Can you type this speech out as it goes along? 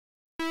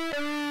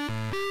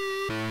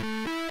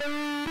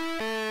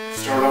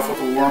Start off with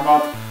a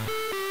warm-up.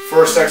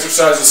 First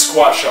exercise is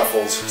squat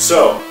shuffles.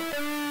 So,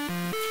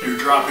 you're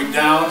dropping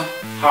down,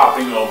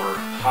 hopping over,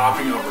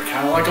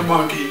 kind of like a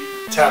monkey.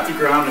 Tap the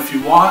ground if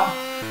you want,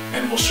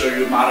 and we'll show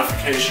you a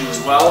modification as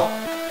well.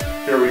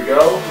 Here we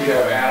go. We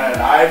have Anna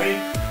and Ivy,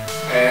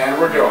 and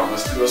we're going.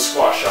 Let's do those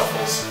squat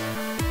shuffles.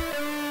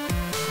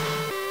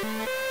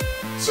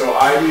 So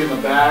Ivy in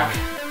the back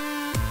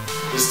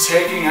is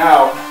taking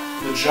out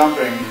the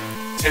jumping,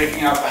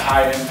 taking out the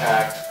high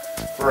impact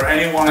for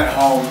anyone at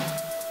home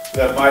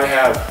that might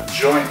have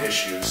joint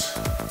issues.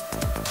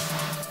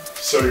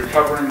 So you're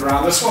covering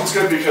ground. This one's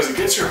good because it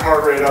gets your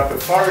heart rate up, it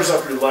fires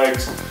up your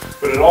legs,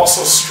 but it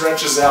also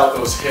stretches out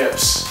those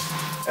hips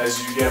as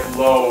you get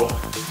low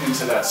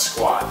into that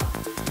squat.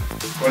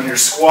 When you're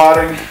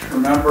squatting,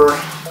 remember,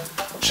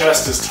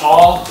 chest is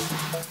tall,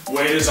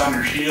 weight is on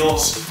your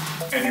heels,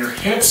 and your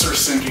hips are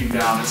sinking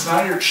down. It's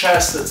not your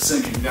chest that's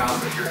sinking down,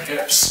 but your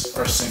hips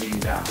are sinking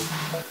down.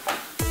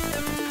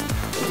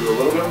 We'll do a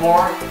little bit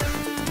more.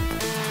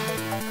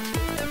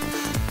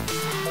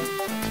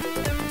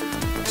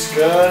 Looks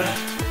good.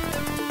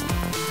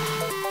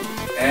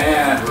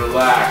 And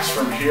relax.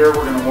 From here,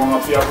 we're going to warm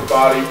up the upper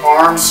body,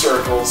 arm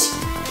circles.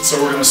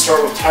 So we're going to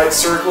start with tight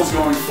circles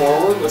going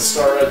forward. Let's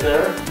start right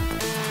there.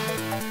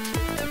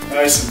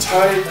 Nice and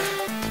tight.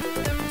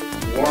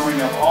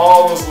 Warming up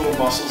all those little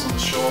muscles in the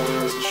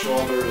shoulders. The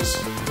shoulder is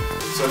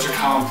such a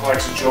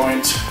complex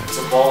joint. It's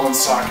a ball and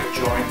socket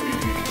joint, meaning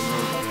it can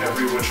move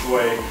every which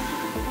way.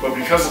 But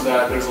because of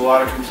that, there's a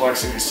lot of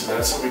complexities to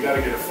that, so we got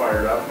to get it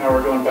fired up. Now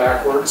we're going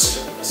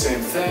backwards. Same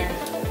thing.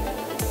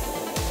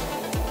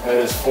 Head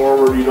is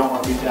forward. You don't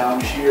want to be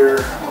down here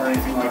or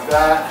anything like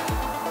that.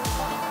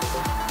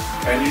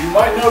 And you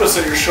might notice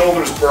that your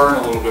shoulders burn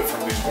a little bit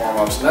from these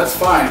warm-ups, and that's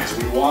fine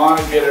because we want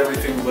to get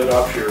everything lit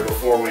up here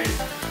before we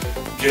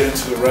get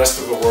into the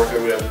rest of the work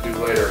that we have to do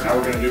later. Now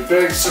we're going to do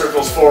big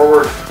circles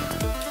forward.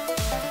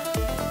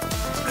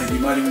 And you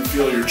might even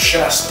feel your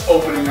chest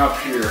opening up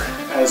here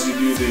as you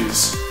do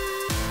these.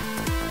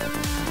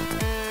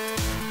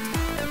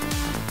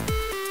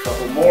 A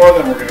couple more,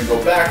 then we're going to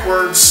go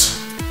backwards.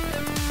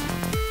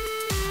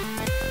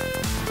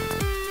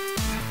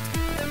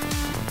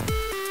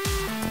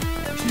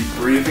 Keep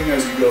breathing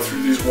as you go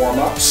through these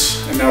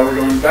warm-ups. And now we're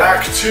going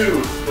back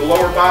to the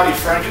lower body.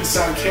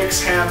 Frankenstein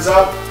kicks, hands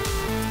up.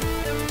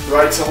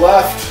 Right to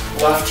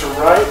left, left to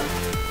right,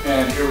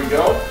 and here we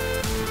go.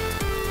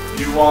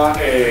 You want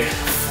a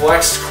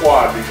flexed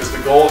quad because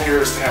the goal here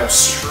is to have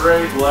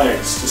straight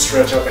legs to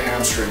stretch out the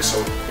hamstring. So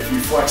if you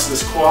flex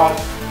this quad,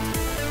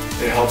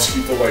 it helps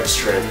keep the legs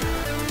straight.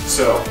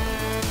 So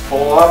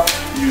pull up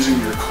using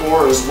your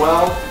core as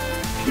well.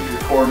 Keep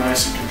your core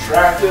nice and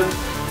contracted.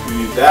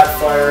 We need that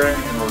firing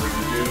in order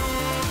to do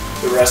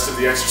the rest of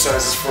the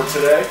exercises for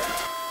today.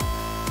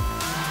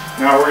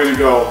 Now we're going to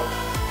go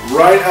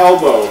right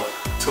elbow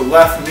to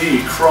left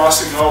knee,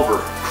 crossing over,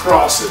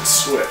 cross it,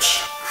 switch,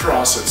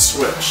 cross it,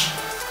 switch.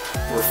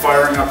 We're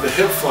firing up the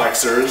hip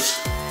flexors,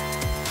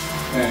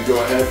 and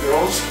go ahead,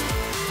 girls.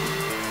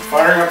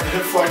 Firing up the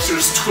hip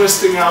flexors,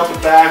 twisting out the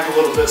back a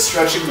little bit,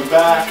 stretching the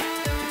back.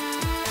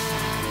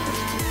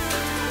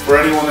 For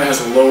anyone that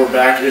has a lower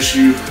back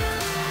issue,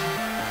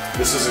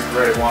 this is a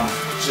great one,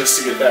 just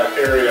to get that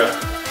area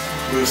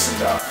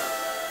loosened up.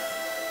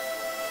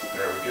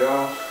 There we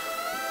go.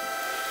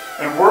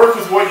 And work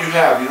with what you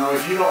have. You know,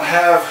 if you don't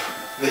have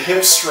the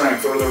hip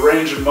strength or the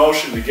range of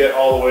motion to get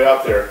all the way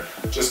up there,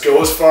 just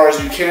go as far as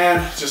you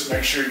can. Just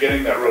make sure you're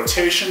getting that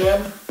rotation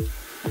in.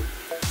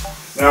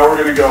 Now we're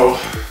going to go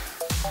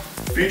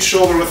feet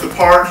shoulder width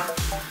apart,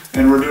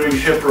 and we're doing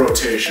hip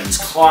rotations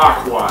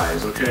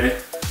clockwise, okay?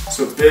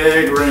 So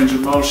big range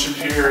of motion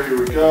here. Here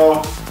we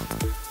go.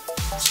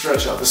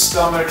 Stretch out the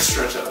stomach,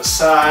 stretch out the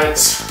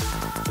sides.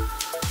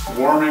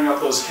 Warming up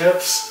those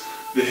hips,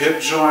 the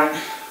hip joint.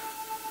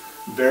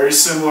 Very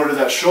similar to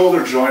that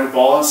shoulder joint,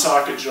 ball and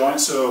socket joint,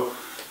 so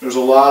there's a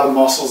lot of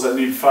muscles that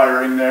need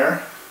firing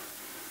there.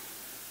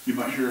 You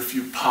might hear a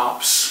few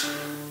pops.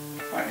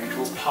 My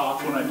ankles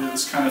pop when I do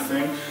this kind of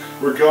thing.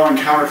 We're going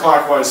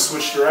counterclockwise,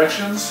 switch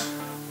directions.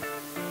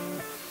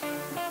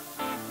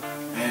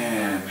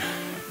 And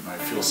you might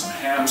feel some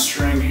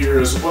hamstring here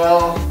as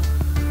well.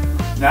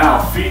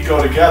 Now, feet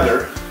go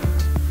together,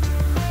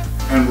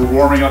 and we're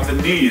warming up the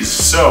knees.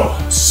 So,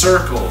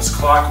 circles,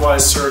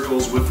 clockwise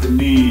circles with the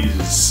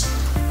knees.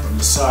 From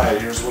the side,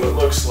 here's what it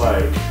looks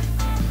like.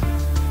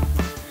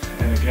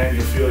 And again,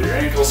 you feel your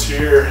ankles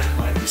here,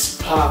 might be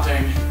some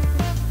popping.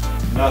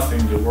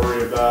 Nothing to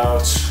worry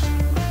about.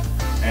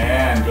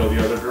 And go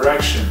the other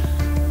direction.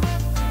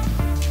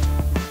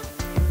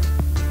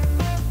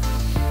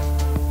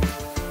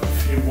 A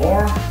few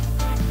more.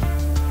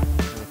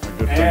 My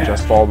good friend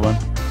Jess Baldwin.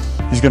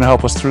 He's going to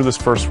help us through this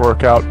first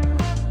workout.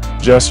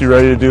 Jess, you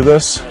ready to do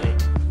this?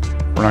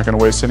 We're not going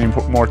to waste any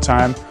more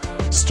time.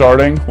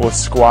 Starting with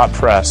squat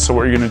press. So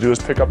what you're going to do is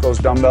pick up those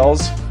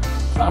dumbbells.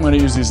 I'm going to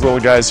use these little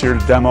guys here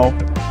to demo.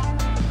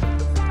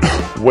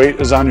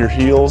 Weight is on your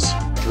heels.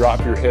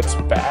 Drop your hips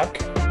back.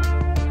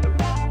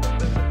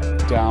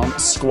 Down,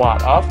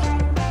 squat up.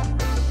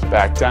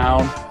 Back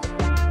down.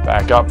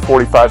 Back up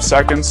 45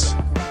 seconds.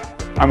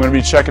 I'm going to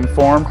be checking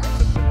form.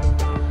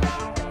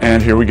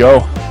 And here we go.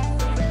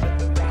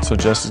 So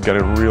Jess has got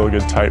a real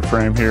good tight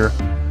frame here.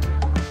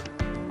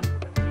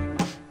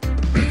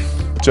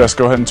 Jess,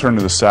 go ahead and turn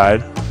to the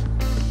side.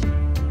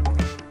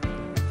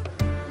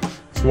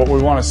 So what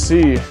we want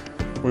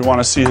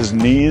to see his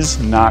knees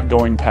not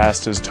going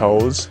past his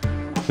toes.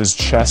 His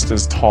chest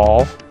is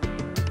tall.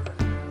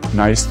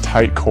 Nice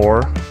tight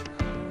core.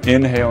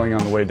 Inhaling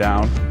on the way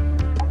down.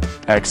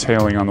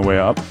 Exhaling on the way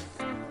up.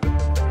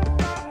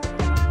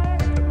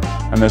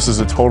 And this is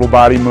a total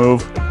body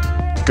move.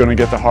 Gonna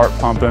get the heart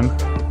pumping.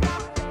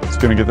 It's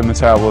gonna get the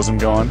metabolism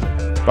going.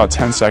 About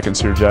 10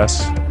 seconds here,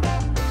 Jess.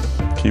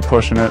 Keep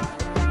pushing it.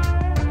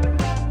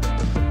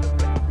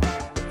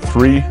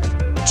 3,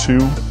 2,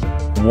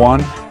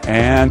 1,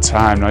 and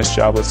time. Nice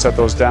job. Let's set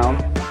those down.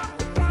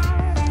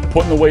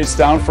 Putting the weights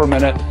down for a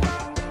minute.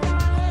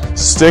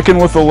 Sticking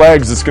with the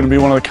legs. It's going to be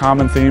one of the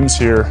common themes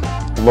here.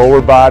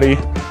 Lower body.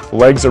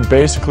 Legs are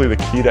basically the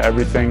key to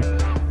everything.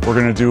 We're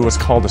going to do what's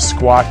called a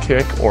squat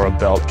kick or a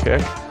belt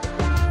kick.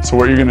 So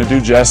what you're going to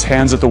do, Jess,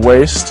 hands at the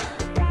waist.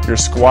 You're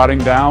squatting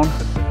down.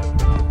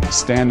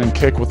 Stand and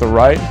kick with the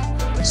right.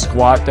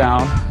 Squat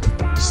down.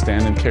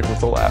 Stand and kick with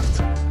the left.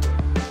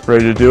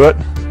 Ready to do it?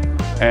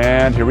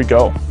 And here we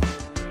go.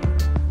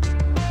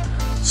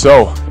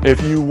 So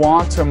if you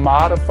want to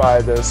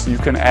modify this, you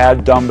can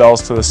add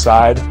dumbbells to the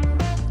side.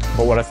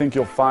 But what I think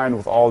you'll find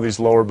with all these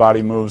lower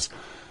body moves,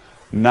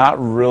 not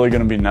really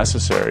going to be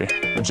necessary.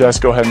 But Jess,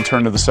 go ahead and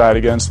turn to the side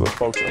again so the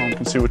folks at home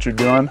can see what you're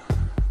doing.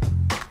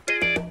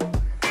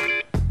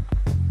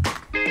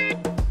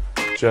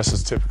 Jess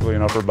is typically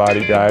an upper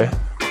body guy.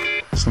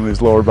 Some of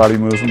these lower body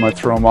moves might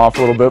throw him off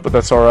a little bit, but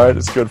that's all right.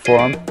 It's good for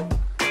him.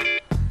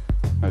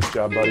 Nice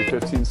job, buddy.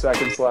 15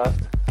 seconds left.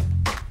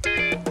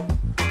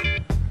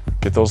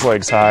 Get those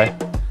legs high.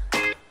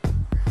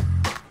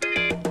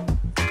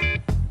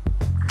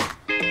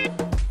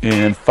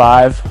 In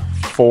 5,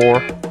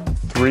 4,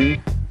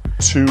 3,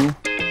 2,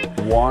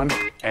 1,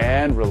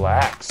 and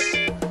relax.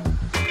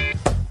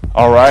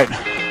 All right,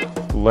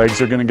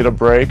 legs are gonna get a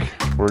break.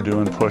 We're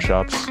doing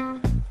push-ups,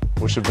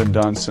 which have been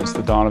done since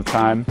the dawn of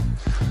time.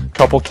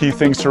 Couple key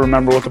things to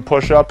remember with the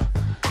push-up.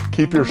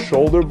 Keep your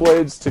shoulder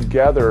blades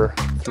together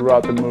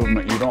throughout the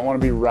movement. You don't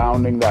want to be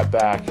rounding that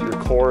back. Your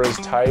core is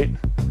tight,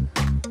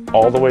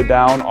 all the way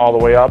down, all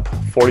the way up.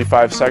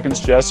 45 seconds.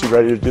 Jess, you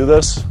ready to do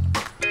this?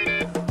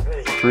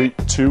 3,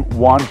 2,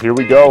 1, here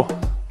we go.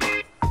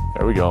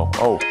 There we go.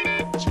 Oh,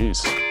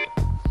 geez.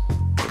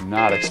 Did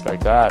not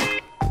expect that.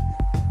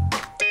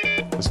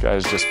 This guy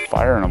is just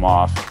firing them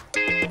off.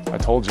 I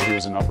told you he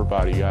was an upper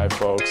body guy,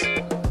 folks.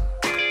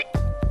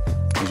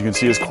 As you can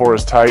see, his core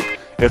is tight.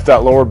 If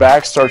that lower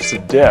back starts to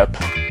dip,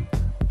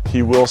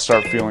 he will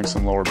start feeling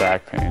some lower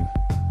back pain.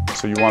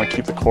 So you want to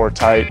keep the core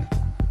tight,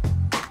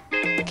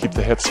 keep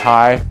the hips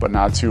high, but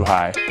not too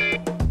high.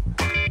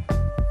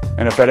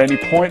 And if at any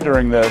point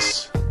during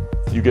this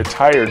you get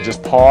tired,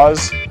 just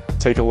pause,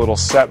 take a little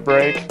set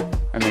break,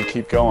 and then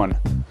keep going.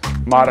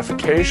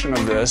 Modification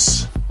of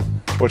this,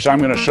 which I'm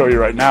going to show you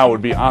right now,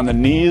 would be on the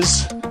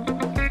knees.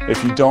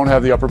 If you don't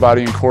have the upper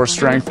body and core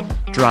strength,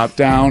 drop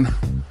down,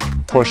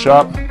 push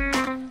up.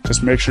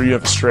 Just make sure you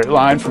have a straight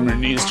line from your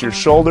knees to your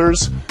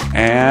shoulders,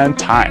 and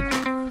time.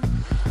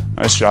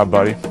 Nice job,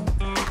 buddy.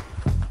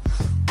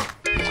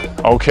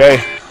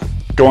 Okay,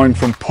 going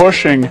from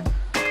pushing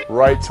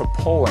right to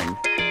pulling,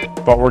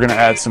 but we're gonna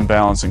add some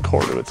balance and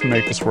core to it to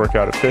make this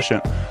workout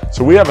efficient.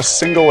 So we have a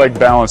single leg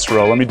balance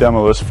row. Let me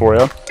demo this for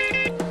you.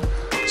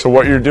 So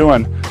what you're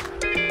doing,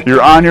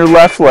 you're on your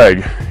left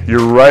leg,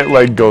 your right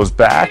leg goes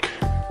back,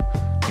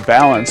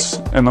 balance,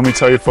 and let me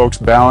tell you folks,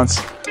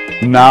 balance,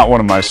 not one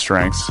of my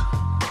strengths,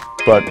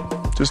 but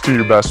just do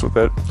your best with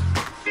it.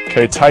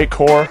 Okay, tight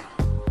core,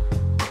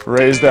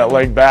 raise that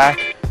leg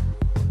back,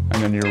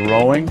 and then you're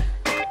rowing,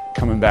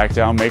 coming back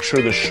down. Make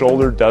sure the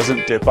shoulder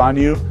doesn't dip on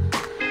you.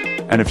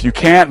 And if you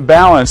can't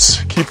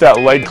balance, keep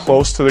that leg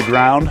close to the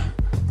ground,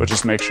 but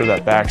just make sure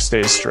that back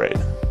stays straight.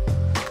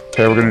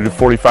 Okay, we're gonna do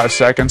 45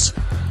 seconds.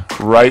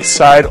 Right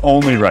side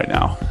only right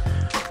now.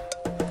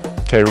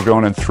 Okay, we're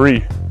going in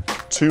 3,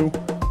 2,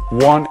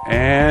 1,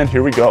 and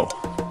here we go.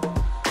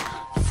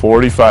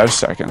 45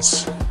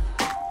 seconds.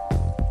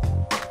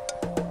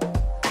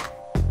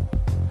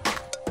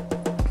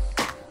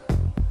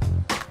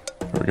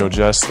 Here we go,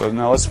 Jess.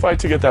 Now let's fight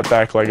to get that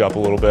back leg up a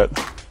little bit.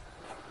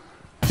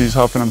 He's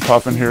huffing and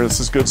puffing here. This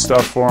is good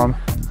stuff for him.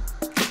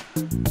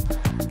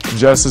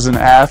 Jess is an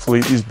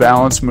athlete. These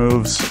balance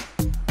moves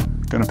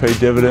gonna pay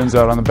dividends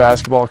out on the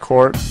basketball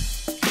court.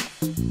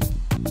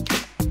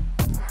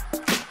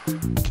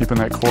 Keeping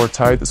that core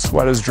tight. The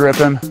sweat is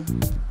dripping.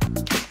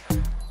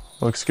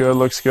 Looks good,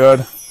 looks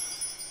good.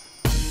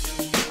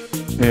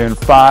 In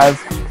 5,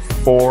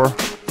 4,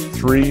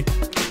 3,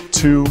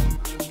 2,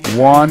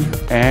 1,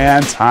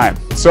 and time.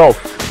 So,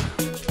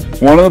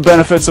 one of the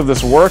benefits of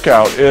this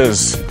workout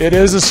is it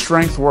is a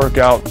strength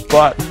workout,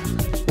 but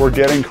we're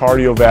getting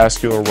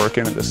cardiovascular work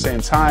in at the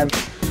same time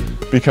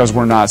because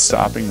we're not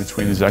stopping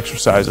between these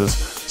exercises.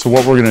 So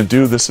what we're gonna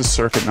do, this is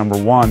circuit number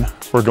 1.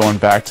 We're going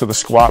back to the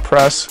squat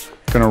press.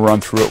 Gonna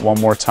run through it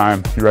one more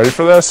time. You ready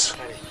for this?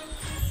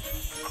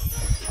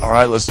 All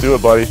right, let's do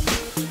it, buddy.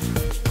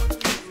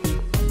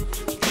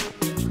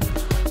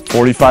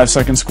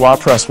 45-second squat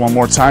press, one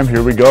more time.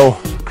 Here we go.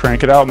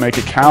 Crank it out, make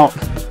it count.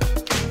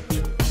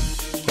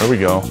 There we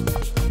go.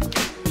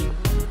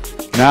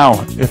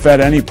 Now, if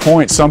at any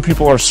point, some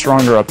people are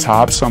stronger up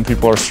top, some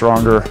people are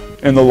stronger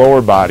in the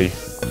lower body.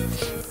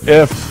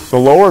 If the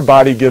lower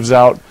body gives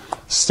out,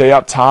 stay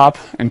up top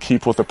and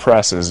keep with the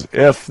presses.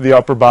 If the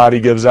upper body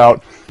gives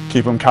out,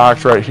 keep them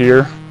cocked right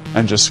here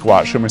and just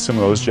squat. Show me some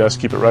of those, Jess.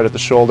 Keep it right at the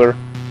shoulder.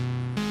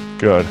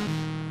 Good.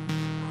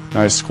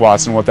 Nice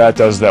squats, and what that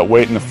does, that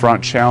weight in the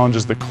front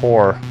challenges the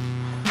core.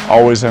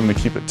 Always having to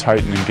keep it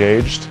tight and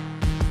engaged.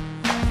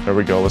 There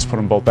we go. Let's put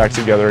them both back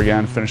together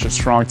again. Finish it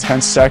strong.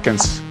 10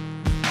 seconds.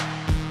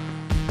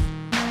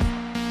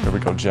 There we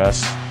go,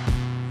 Jess.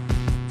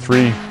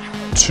 3,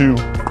 2,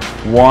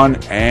 1,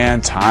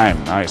 and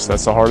time. Nice.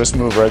 That's the hardest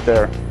move right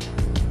there.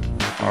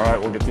 All right,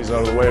 we'll get these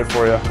out of the way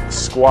for you.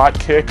 Squat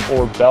kick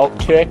or belt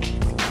kick.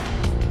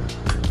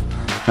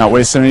 Not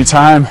wasting any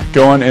time.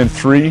 Going in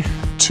 3,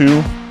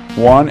 2,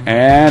 1,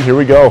 and here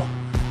we go.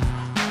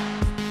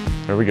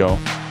 There we go.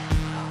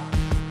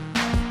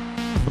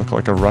 Look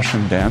like a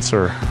Russian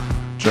dancer,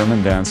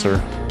 German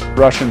dancer.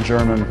 Russian,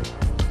 German.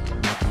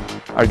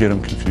 I get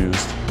them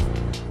confused.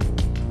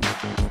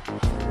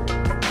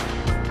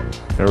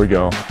 There we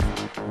go.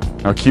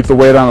 Now keep the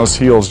weight on those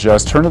heels,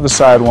 Jess. Turn to the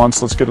side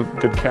once. Let's get a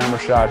good camera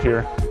shot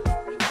here.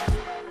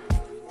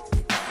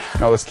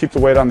 Now let's keep the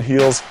weight on the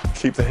heels.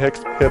 Keep the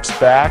hips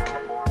back.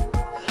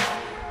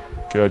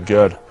 Good,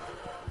 good.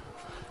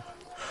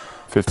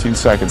 15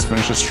 seconds.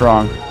 Finish it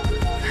strong.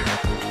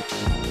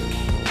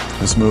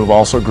 This move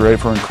also great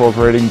for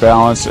incorporating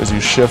balance as you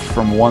shift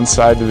from one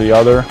side to the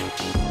other.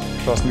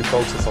 Trust me,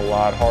 folks, it's a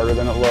lot harder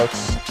than it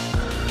looks.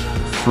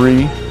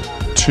 3,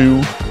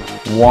 2,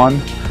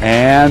 1,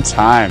 and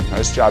time.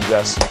 Nice job,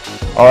 Jess.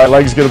 All right,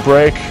 legs get a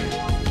break.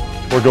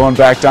 We're going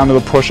back down to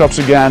the push-ups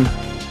again.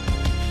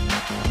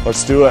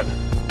 Let's do it.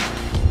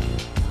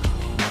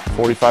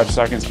 45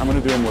 seconds. I'm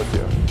gonna do them with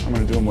you. I'm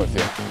gonna do them with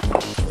you.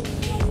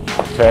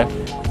 Okay,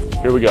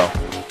 here we go.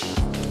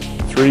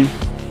 3,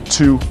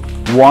 2,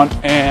 1,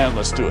 and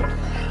let's do it.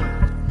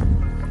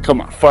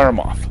 Come on, fire them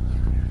off.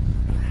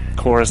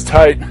 Core is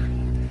tight.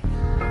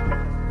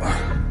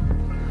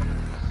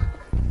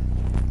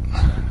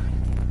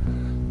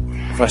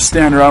 If I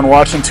stand around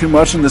watching too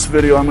much in this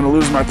video, I'm going to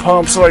lose my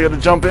pump, so I got to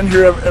jump in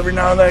here every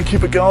now and then and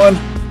keep it going.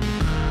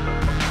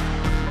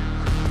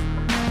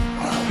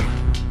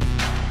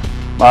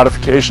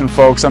 Modification,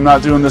 folks. I'm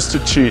not doing this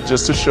to cheat,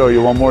 just to show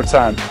you one more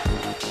time.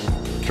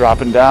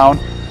 Dropping down.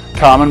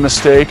 Common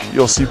mistake,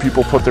 you'll see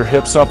people put their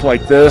hips up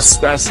like this.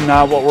 That's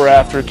not what we're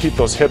after. Keep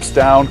those hips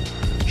down,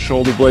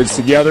 shoulder blades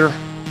together.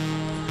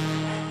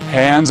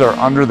 Hands are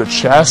under the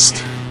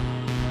chest.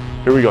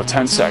 Here we go,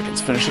 10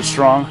 seconds. Finish it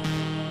strong.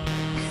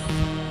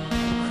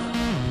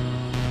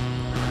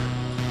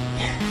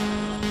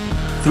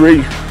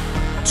 3,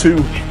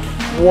 2,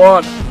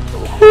 1.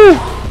 Whew.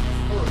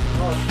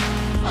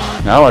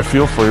 Now I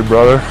feel for you,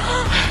 brother.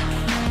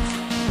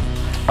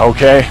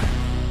 Okay,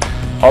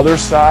 other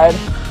side.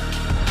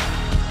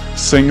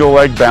 Single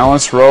leg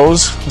balance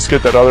rows. Let's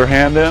get that other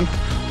hand in.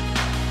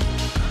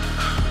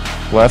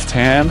 Left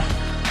hand,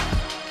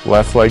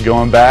 left leg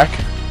going back.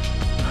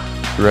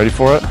 You ready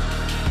for it?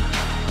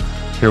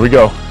 Here we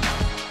go.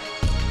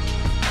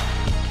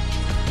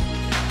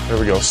 There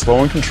we go.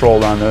 Slow and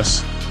controlled on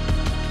this.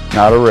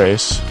 Not a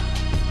race.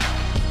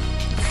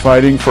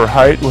 Fighting for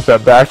height with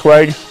that back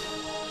leg.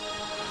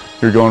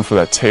 You're going for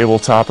that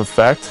tabletop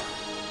effect.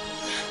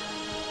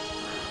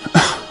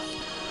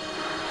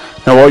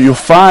 Now what you'll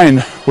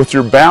find with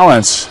your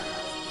balance,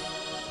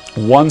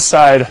 one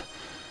side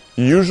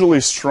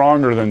usually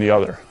stronger than the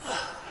other.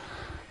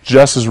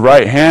 Jess is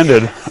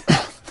right-handed,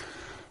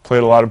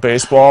 played a lot of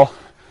baseball.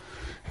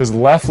 His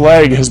left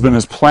leg has been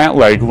his plant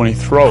leg when he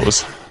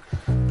throws.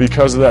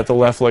 Because of that, the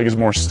left leg is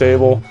more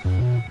stable.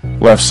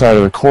 Left side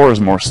of the core is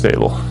more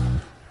stable.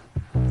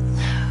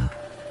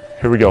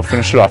 Here we go,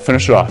 finish it off,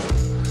 finish it off.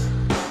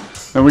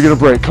 Then we get a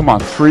break, come on,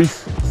 3,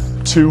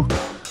 2,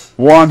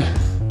 1,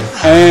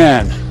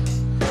 and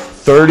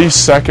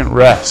 30-second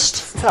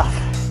rest.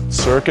 Tough.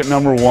 Circuit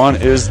number 1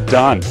 is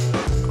done.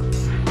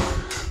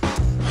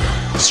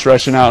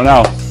 Stretching out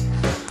now.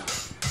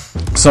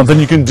 Something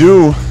you can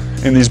do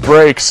in these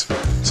breaks,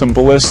 some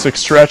ballistic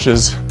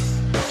stretches.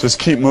 Just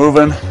keep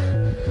moving.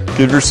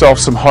 Give yourself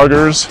some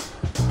huggers.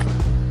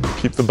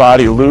 Keep the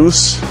body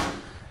loose.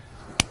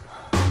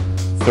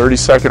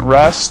 30-second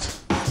rest.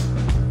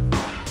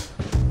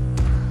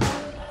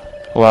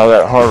 Allow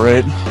that heart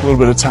rate a little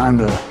bit of time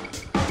to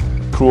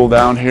cool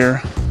down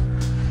here.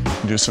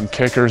 Do some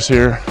kickers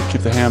here.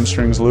 Keep the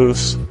hamstrings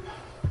loose.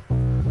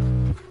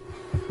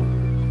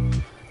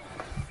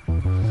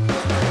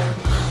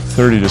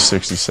 30 to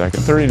 60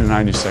 seconds, 30 to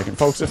 90 seconds.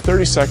 Folks, if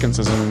 30 seconds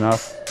isn't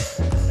enough,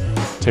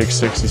 take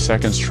 60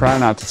 seconds. Try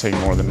not to take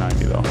more than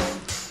 90 though.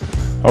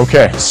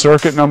 Okay,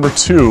 circuit number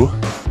 2.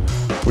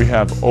 we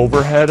have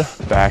overhead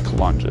back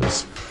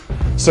lunges.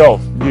 So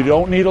you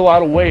don't need a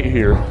lot of weight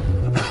here.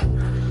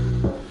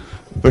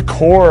 The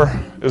core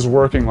is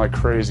working like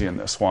crazy in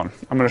this one.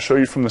 I'm going to show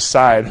you from the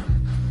side.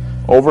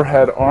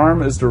 Overhead,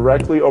 arm is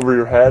directly over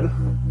your head.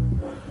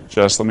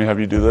 Just let me have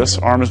you do this.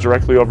 Arm is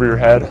directly over your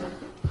head.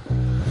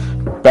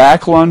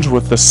 Back lunge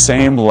with the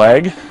same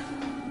leg.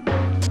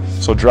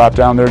 So drop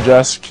down there,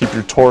 Jess. Keep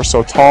your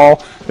torso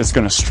tall. It's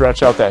going to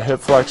stretch out that hip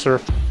flexor,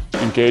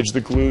 engage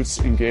the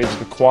glutes, engage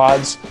the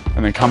quads,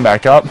 and then come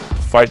back up.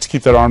 Fight to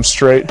keep that arm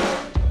straight.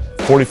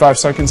 45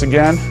 seconds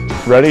again.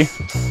 Ready?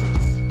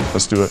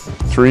 Let's do it.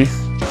 3,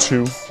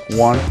 2,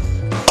 1.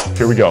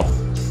 Here we go.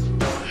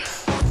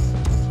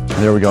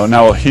 There we go.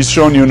 Now he's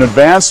showing you an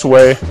advanced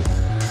way.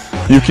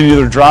 You can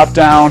either drop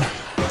down,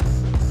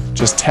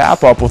 just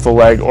tap up with the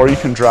leg, or you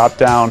can drop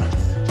down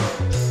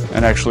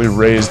and actually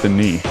raise the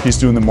knee. He's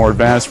doing the more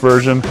advanced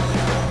version,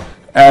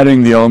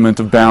 adding the element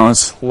of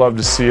balance. Love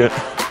to see it.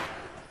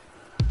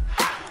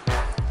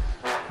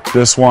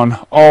 This one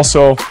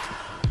also,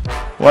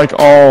 like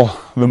all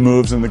the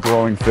moves in the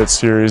Glowing Fit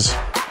series,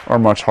 are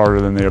much harder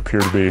than they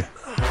appear to be.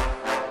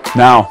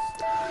 Now,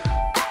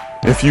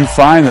 if you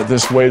find that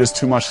this weight is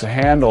too much to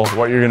handle,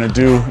 what you're going to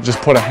do,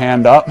 just put a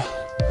hand up,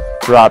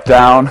 drop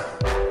down,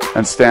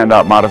 and stand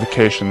up.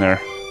 Modification there.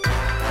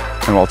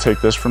 And we'll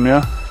take this from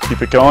you.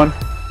 Keep it going.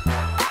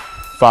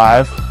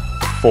 5,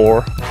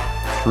 4,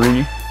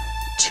 3,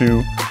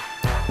 2,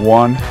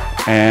 1,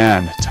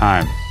 and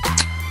time.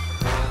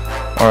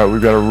 All right,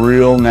 we've got a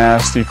real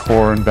nasty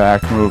core and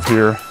back move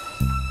here.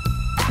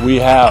 We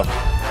have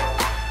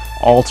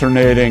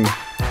alternating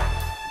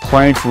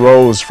plank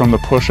rows from the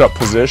push-up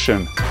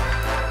position.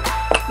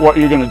 What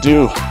you're going to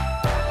do,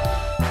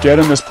 get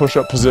in this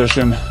push-up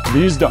position.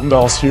 These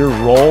dumbbells here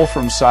roll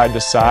from side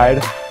to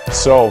side,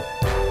 so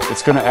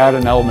it's going to add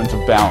an element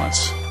of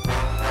balance.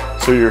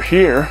 So you're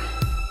here,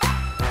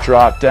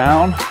 drop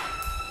down,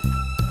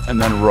 and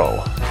then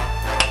row.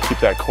 Keep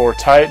that core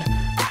tight,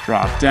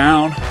 drop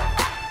down,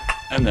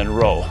 and then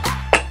row.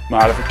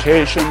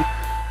 Modification,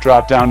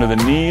 drop down to the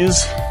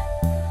knees,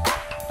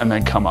 and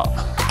then come up.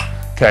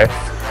 Okay,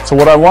 so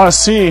what I want to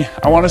see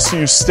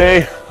you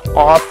stay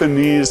off the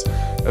knees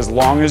as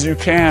long as you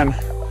can,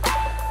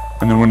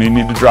 and then when you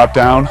need to drop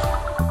down,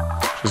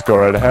 just go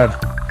right ahead.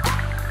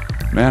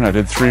 Man, I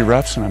did 3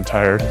 reps and I'm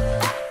tired.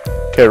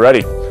 Okay,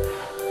 ready?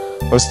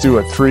 Let's do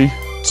it. 3,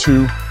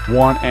 2,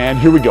 1, and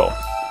here we go.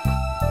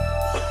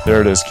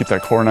 There it is. Keep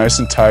that core nice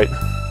and tight.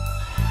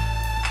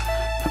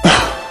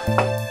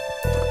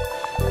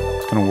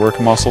 It's going to work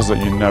muscles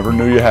that you never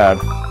knew you had.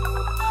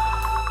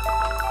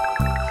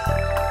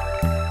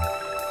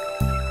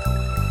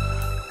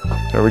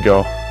 There we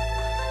go.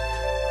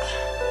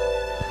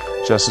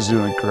 Jess is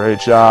doing a great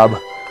job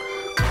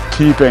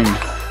keeping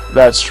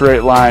that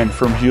straight line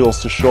from heels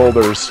to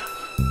shoulders,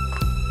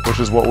 which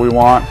is what we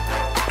want.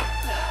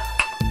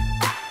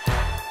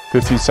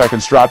 15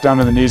 seconds, drop down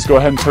to the knees. Go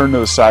ahead and turn to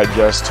the side,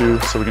 Jess, too,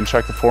 so we can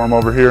check the form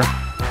over here.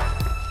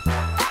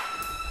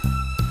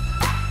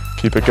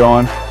 Keep it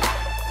going.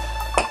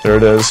 There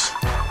it is.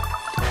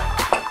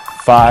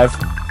 5,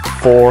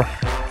 4,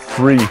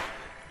 3,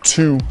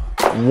 2,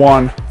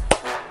 1.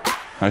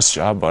 Nice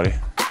job, buddy.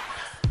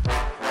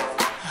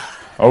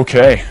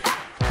 Okay,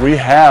 we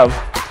have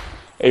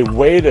a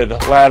weighted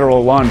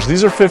lateral lunge.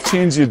 These are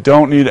 15s. You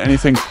don't need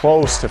anything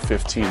close to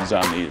 15s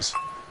on these.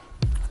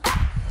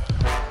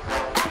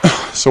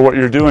 So what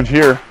you're doing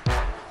here,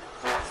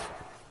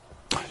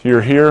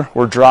 you're here,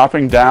 we're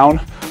dropping down.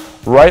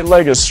 Right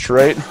leg is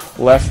straight,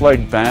 left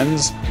leg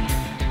bends.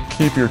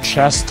 Keep your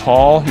chest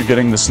tall. You're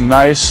getting this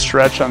nice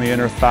stretch on the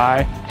inner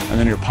thigh, and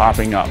then you're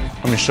popping up.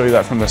 Let me show you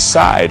that from the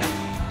side.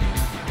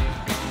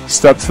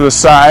 Step to the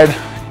side.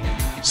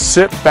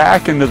 Sit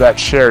back into that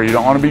chair. You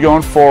don't want to be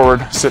going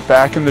forward. Sit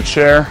back in the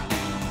chair,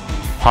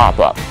 pop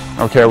up.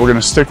 Okay, we're going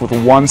to stick with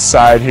one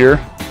side here.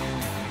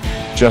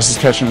 Jess is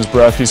catching his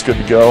breath. He's good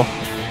to go.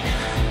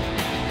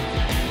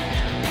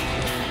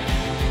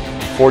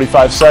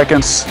 45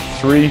 seconds.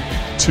 3,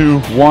 2,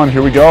 1.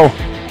 Here we go.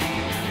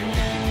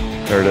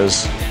 There it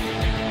is.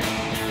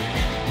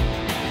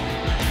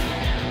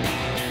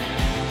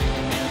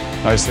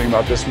 Nice thing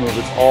about this move,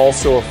 it's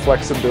also a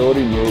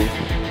flexibility move.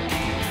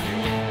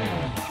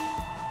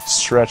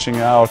 Stretching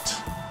out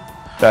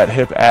that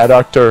hip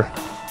adductor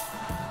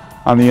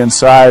on the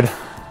inside.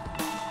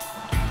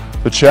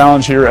 The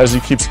challenge here as he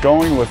keeps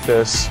going with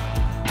this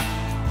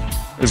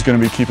is going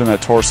to be keeping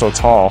that torso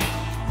tall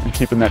and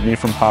keeping that knee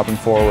from popping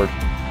forward.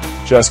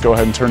 Jess, go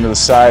ahead and turn to the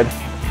side.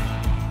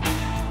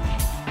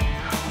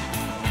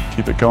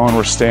 Keep it going.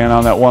 We're staying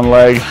on that one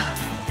leg.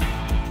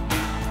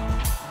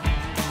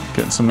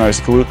 Getting some nice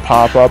glute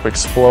pop up,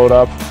 explode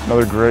up.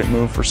 Another great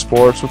move for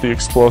sports with the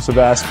explosive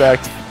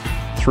aspect.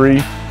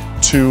 3,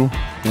 2,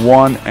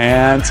 1,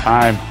 and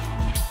time.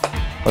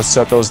 Let's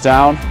set those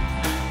down.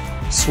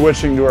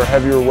 Switching to our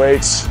heavier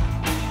weights.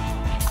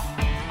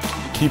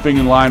 Keeping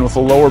in line with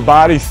the lower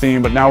body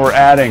theme, but now we're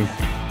adding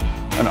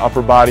an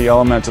upper body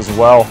element as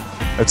well.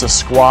 It's a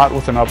squat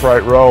with an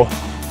upright row.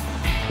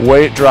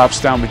 Weight drops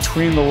down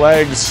between the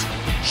legs.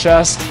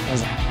 Chest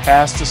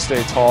has to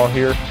stay tall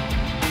here.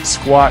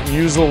 Squat,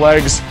 use the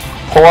legs,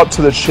 pull up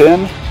to the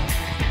chin,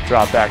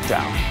 drop back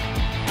down.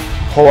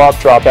 Pull up,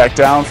 drop back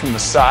down from the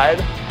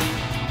side.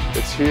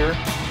 It's here.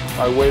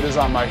 My weight is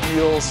on my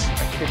heels.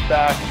 I kick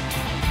back.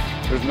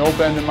 There's no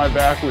bend in my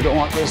back. We don't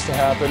want this to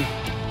happen.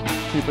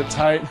 Keep it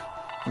tight.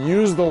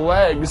 Use the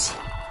legs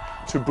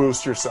to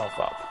boost yourself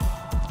up.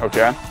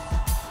 Okay?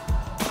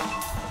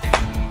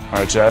 All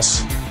right,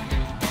 Jess.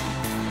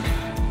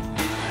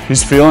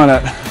 He's feeling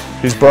it.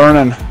 He's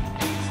burning.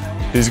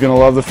 He's gonna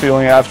love the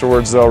feeling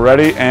afterwards though.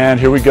 Ready? And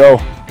here we go.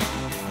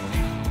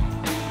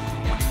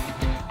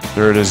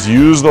 There it is.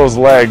 Use those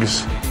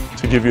legs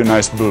to give you a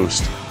nice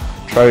boost.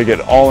 Try to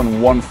get all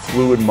in one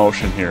fluid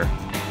motion here.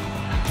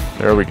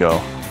 There we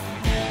go.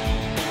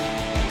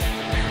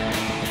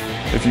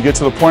 If you get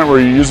to the point where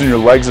you're using your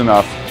legs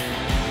enough,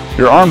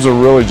 your arms will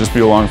really just be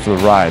along for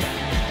the ride.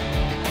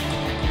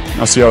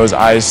 Now see how his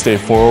eyes stay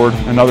forward.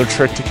 Another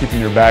trick to keeping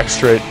your back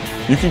straight.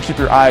 You can keep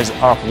your eyes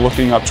up,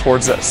 looking up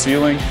towards that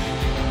ceiling.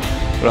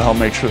 It'll help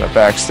make sure that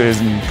back stays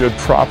in good,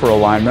 proper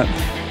alignment.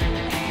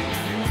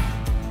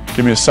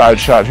 Give me a side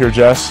shot here,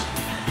 Jess.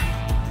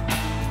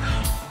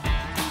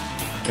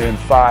 In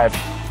 5,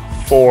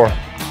 4,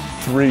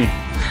 3,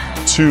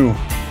 2,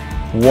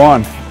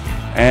 1,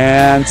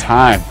 and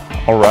time.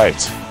 All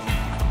right.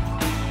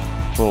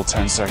 Little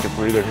 10-second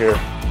breather here.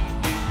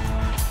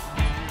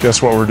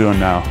 Guess what we're doing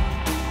now?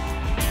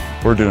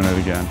 We're doing it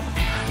again.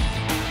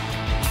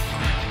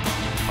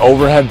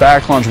 Overhead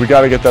back lunge. We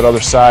got to get that other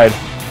side.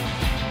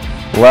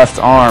 Left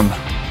arm,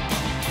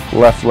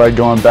 left leg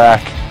going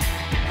back.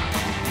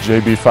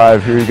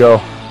 JB5, here you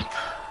go.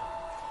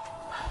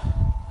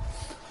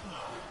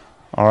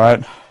 All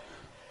right.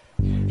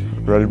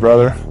 Ready,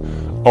 brother?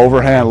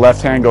 Overhand,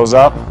 left hand goes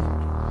up.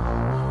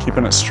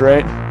 Keeping it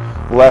straight.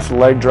 Left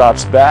leg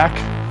drops back.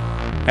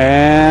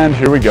 And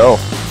here we go.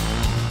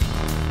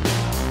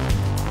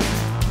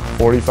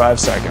 45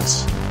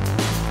 seconds.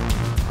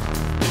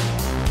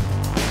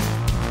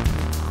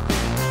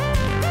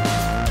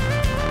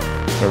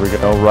 There we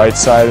go. Right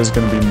side is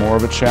going to be more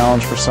of a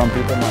challenge for some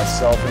people,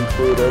 myself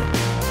included.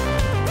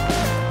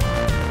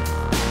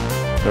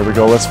 There we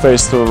go. Let's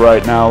face to the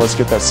right now. Let's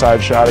get that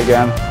side shot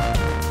again.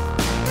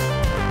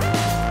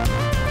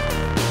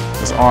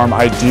 This arm,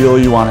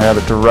 ideally, you want to have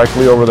it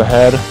directly over the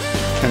head.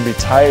 It can be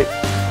tight.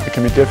 It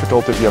can be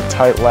difficult if you have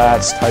tight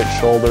lats, tight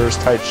shoulders,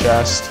 tight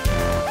chest.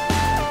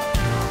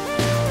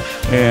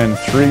 In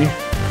 3,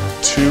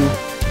 2,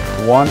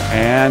 1,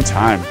 and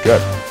time.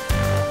 Good.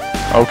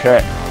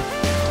 Okay.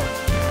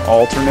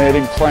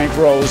 Alternating plank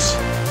rows,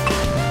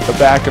 the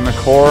back and the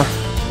core.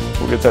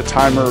 We'll get that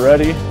timer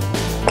ready.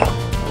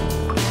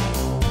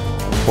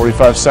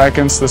 45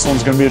 seconds. This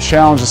one's going to be a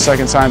challenge the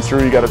second time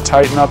through. You got to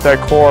tighten up that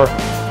core.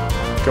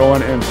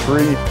 Going in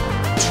 3,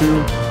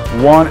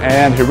 2, 1,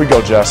 and here we go,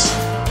 Jess.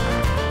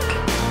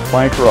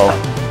 Plank row.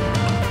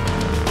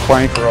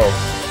 Plank row.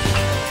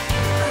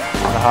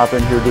 I'm going to hop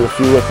in here, do a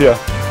few with you.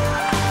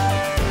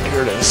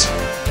 Here it is.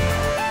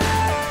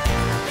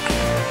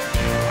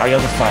 I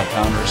got the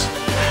 5-pounders.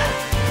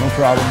 No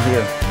problem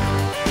here.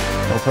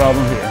 No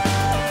problem here.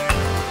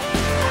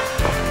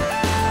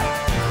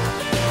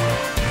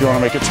 If you want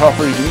to make it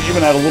tougher, you can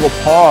even add a little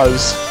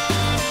pause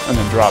and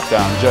then drop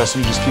down. Jess,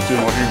 you just keep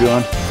doing what you're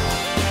doing.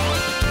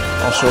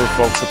 I'll show the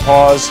folks the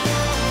pause.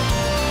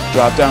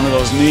 Drop down to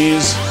those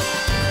knees.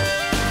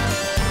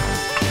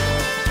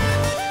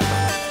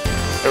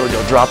 There we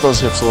go. Drop those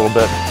hips a little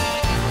bit.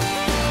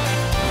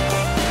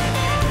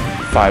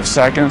 5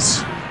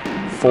 seconds.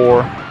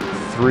 4,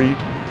 3,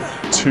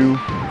 2,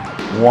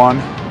 1,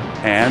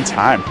 and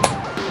time.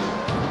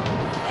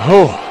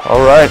 Oh,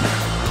 all right.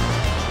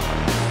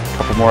 A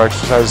couple more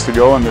exercises to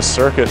go in this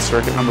circuit.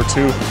 Circuit number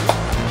 2.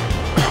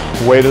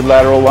 Weighted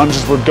lateral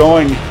lunges. We're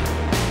going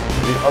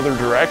the other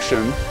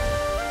direction.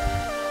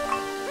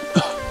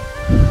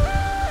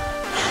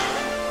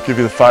 Give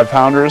you the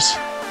 5-pounders.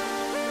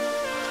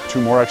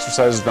 2 more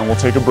exercises, then we'll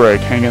take a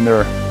break. Hang in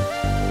there.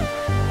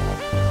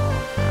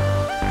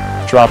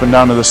 Dropping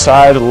down to the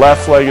side.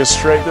 Left leg is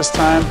straight this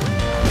time.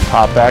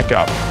 Pop back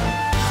up.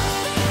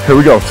 Here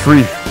we go.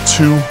 3,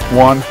 2,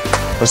 1.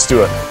 Let's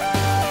do it.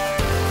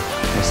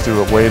 Let's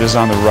do it. Weight is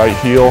on the right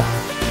heel.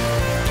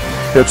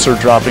 Hips are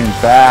dropping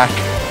back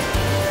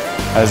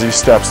as he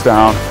steps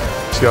down.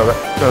 See how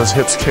those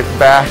hips kick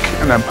back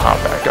and then pop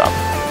back up.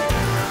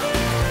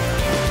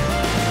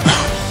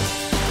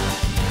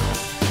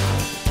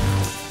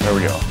 There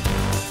we go.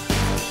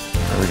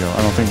 There we go.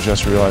 I don't think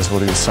Jess realized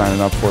what he was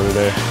signing up for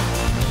today.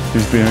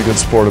 He's being a good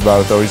sport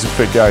about it though. He's a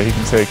fit guy. He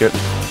can take it.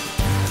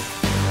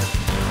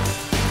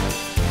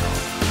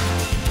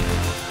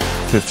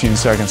 15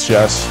 seconds,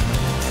 Jess.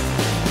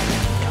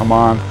 Come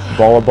on.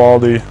 Balla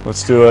Baldy.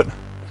 Let's do it.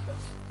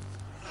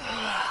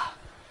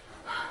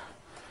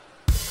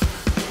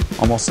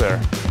 Almost there.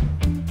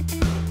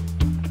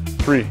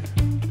 3,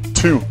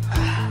 2,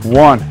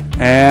 1,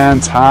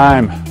 and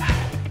time.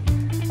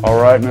 All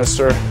right,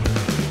 mister.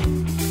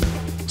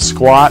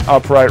 Squat,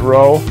 upright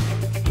row.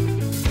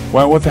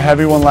 Went with the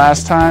heavy one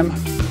last time.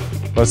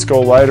 Let's go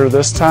lighter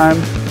this time.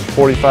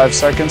 45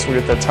 seconds. We'll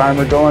get that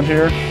timer going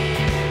here.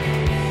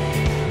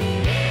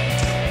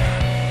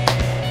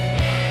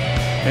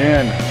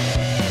 And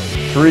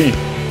 3,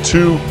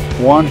 2,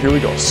 1, here we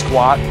go.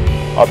 Squat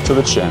up to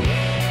the chin.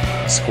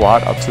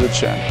 Squat up to the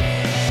chin.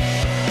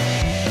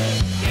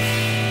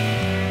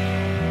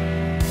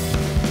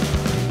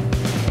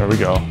 There we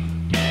go.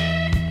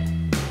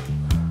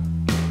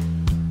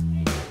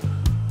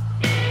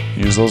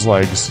 Use those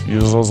legs.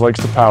 Use those legs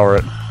to power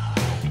it.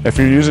 If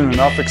you're using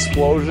enough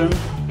explosion,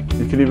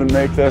 you can even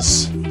make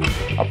this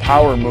a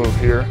power move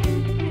here,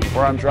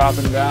 where I'm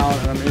dropping down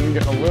and I'm even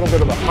getting a little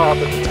bit of a hop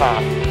at the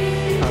top.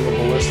 Kind of a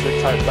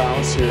ballistic type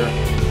bounce here.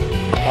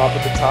 Hop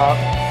at the top.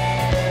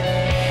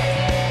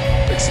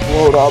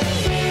 Explode up.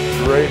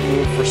 Great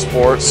move for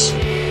sports.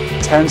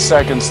 10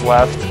 seconds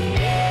left.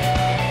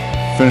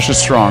 Finish it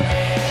strong.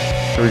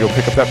 Here we go.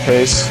 Pick up that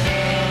pace.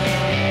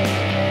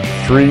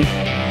 3,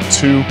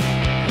 2,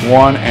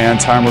 1, and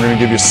time. We're going to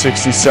give you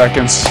 60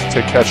 seconds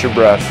to catch your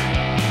breath.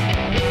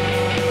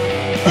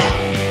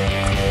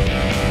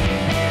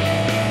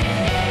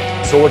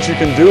 So what you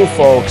can do,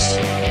 folks,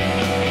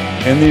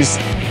 in these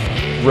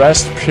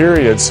rest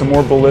periods, some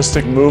more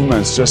ballistic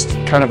movements, just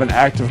kind of an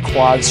active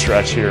quad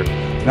stretch here.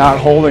 Not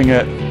holding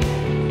it.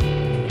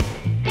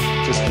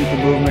 Just keep the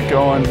movement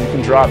going. You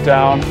can drop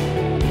down.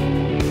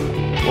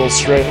 A little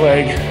straight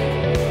leg.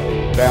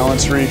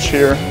 Balance reach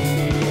here.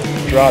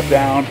 Drop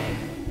down.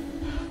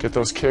 Get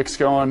those kicks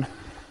going.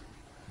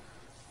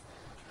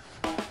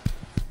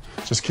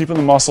 Just keeping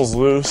the muscles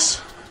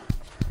loose.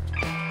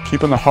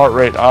 Keeping the heart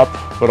rate up,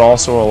 but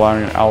also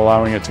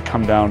allowing it to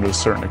come down to a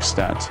certain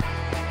extent.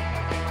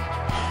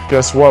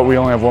 Guess what? We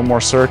only have one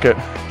more circuit.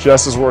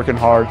 Jess is working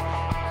hard.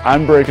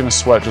 I'm breaking a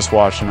sweat just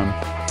watching him.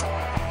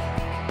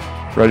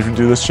 Ready to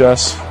do this,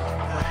 Jess?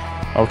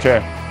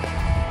 Okay.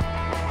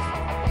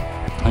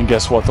 And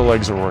guess what? The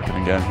legs are working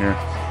again here.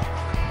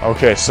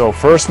 Okay, so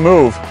first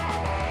move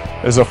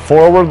is a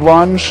forward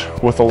lunge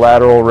with a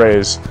lateral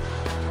raise.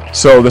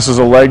 So this is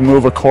a leg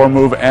move, a core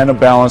move, and a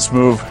balance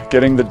move,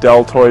 getting the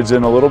deltoids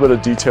in, a little bit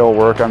of detail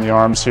work on the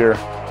arms here.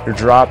 You're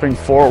dropping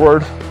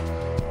forward,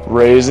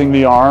 raising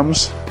the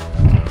arms,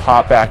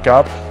 pop back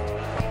up,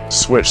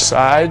 switch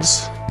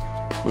sides,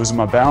 losing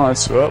my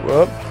balance, whoop,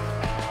 whoop,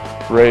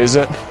 raise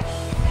it,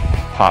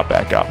 pop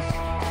back up.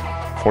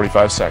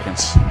 45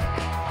 seconds.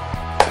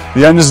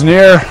 The end is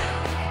near.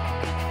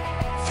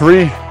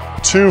 3,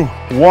 2,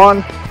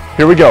 1,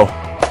 here we go.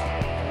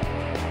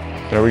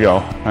 There we go.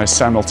 Nice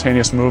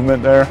simultaneous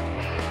movement there.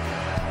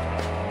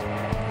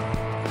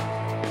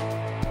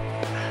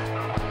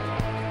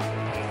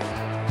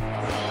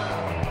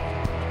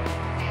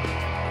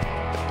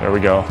 There we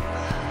go.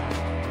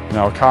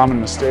 Now, a common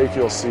mistake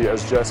you'll see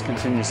as Jess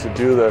continues to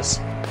do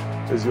this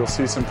is you'll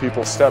see some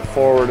people step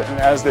forward, and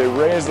as they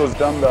raise those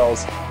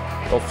dumbbells,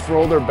 they'll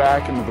throw their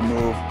back into the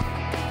move.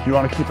 You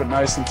want to keep it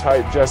nice and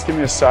tight. Jess, give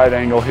me a side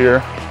angle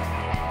here.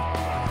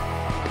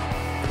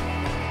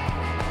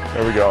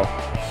 There we go.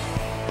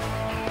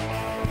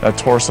 That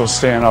torso's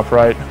staying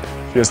upright.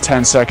 He has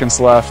 10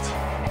 seconds left.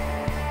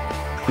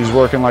 He's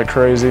working like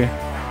crazy.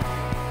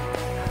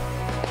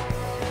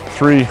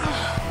 3,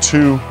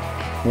 2,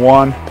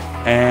 1,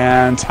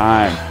 and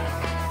time.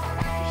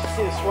 You should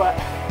see the sweat.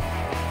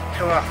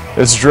 Come on.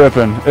 It's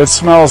dripping. It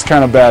smells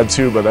kind of bad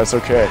too, but that's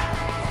okay.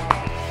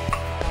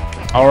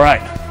 All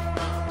right.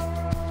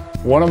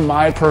 One of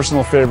my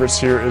personal favorites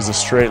here is a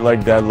straight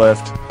leg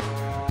deadlift.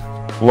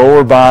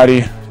 Lower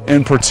body,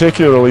 and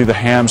particularly the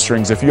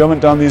hamstrings. If you haven't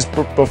done these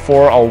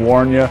before, I'll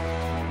warn you,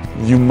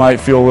 you might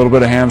feel a little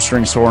bit of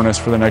hamstring soreness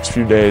for the next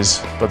few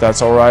days, but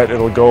that's all right.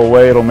 It'll go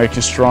away. It'll make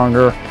you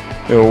stronger.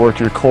 It'll work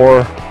your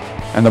core,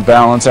 and the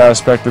balance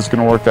aspect is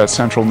going to work that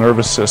central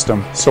nervous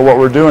system. So what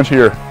we're doing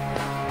here,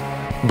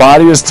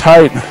 body is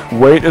tight,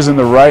 weight is in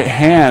the right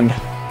hand.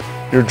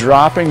 You're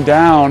dropping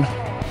down,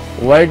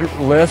 leg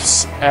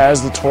lifts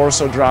as the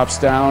torso drops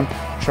down.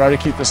 Try to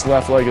keep this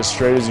left leg as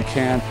straight as you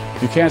can.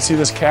 You can't see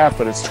this calf,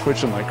 but it's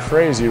twitching like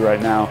crazy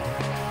right now.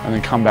 And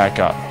then come back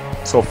up.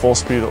 So full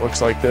speed, it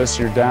looks like this.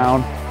 You're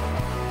down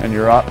and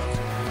you're up.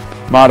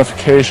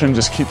 Modification,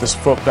 just keep this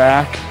foot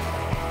back.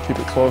 Keep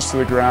it close to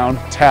the ground.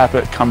 Tap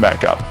it, come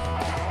back up.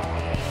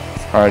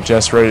 All right,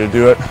 Jess, ready to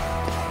do it.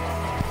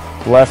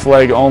 Left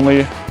leg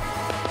only.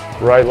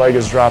 Right leg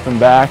is dropping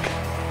back.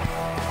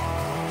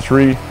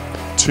 3,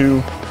 2,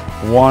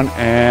 1,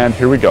 and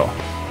here we go.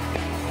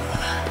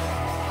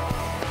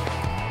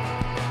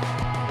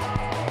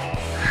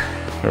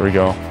 There we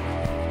go.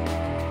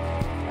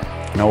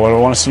 Now what I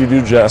want to see you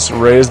do, Jess,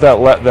 raise that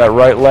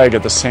right leg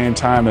at the same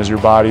time as your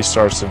body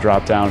starts to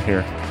drop down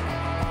here.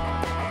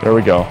 There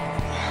we go.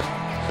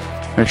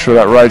 Make sure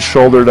that right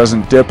shoulder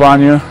doesn't dip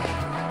on you.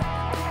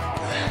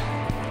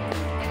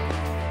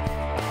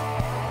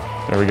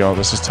 There we go.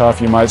 This is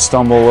tough. You might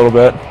stumble a little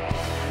bit.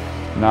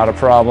 Not a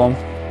problem.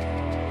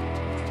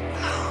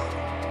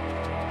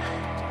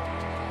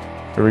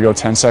 Here we go.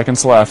 10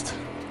 seconds left.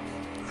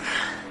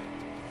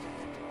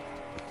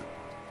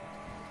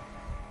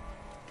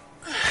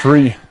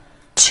 3,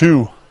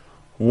 2,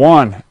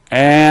 1,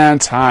 and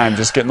time.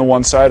 Just getting the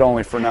one side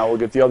only for now. We'll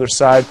get the other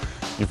side.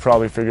 You've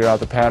probably figured out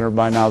the pattern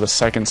by now the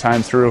second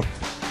time through.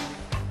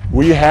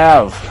 We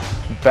have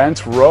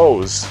bent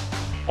rows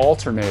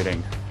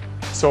alternating.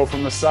 So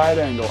from the side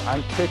angle,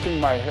 I'm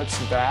kicking my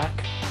hips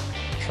back,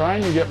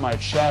 trying to get my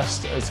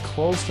chest as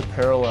close to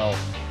parallel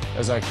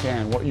as I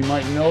can. What you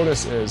might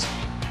notice is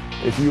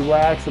if you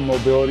lack the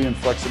mobility and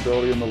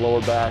flexibility in the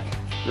lower back,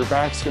 your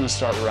back's going to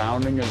start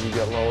rounding as you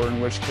get lower, in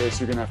which case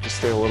you're going to have to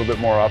stay a little bit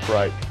more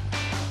upright.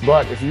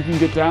 But if you can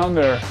get down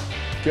there,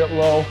 get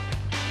low,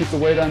 keep the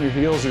weight on your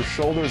heels, your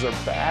shoulders are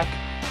back,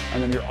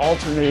 and then you're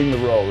alternating the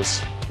rows.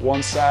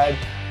 One side,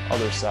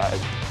 other side.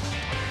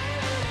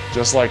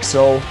 Just like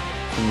so,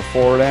 from the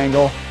forward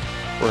angle,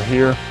 we're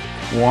here,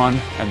 one,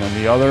 and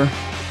then the other.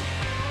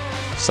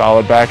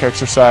 Solid back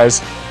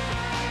exercise.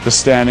 The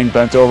standing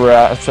bent over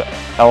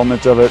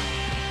element of it.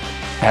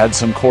 Add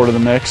some core to the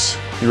mix.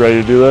 You ready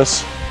to do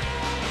this?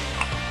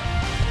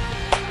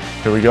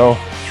 Here we go.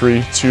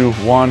 3, 2,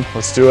 1.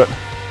 Let's do it.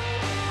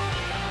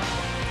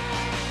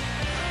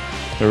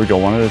 There we go,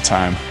 one at a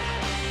time.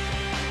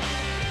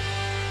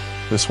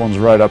 This one's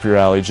right up your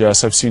alley,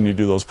 Jess. I've seen you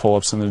do those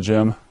pull-ups in the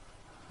gym.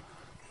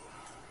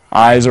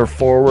 Eyes are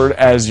forward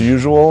as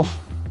usual.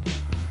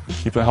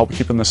 Help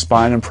keeping the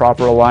spine in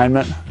proper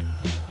alignment.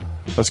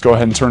 Let's go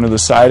ahead and turn to the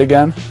side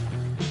again.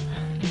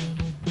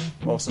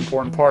 Most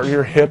important part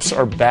here, hips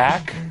are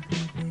back.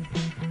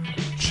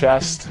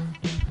 Chest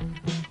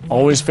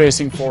always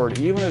facing forward.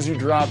 Even as you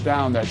drop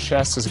down, that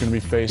chest is going to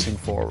be facing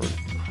forward.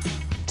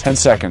 10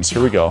 seconds,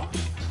 here we go.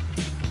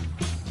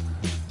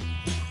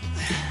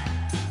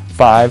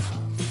 5,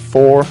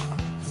 4,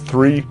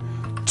 3,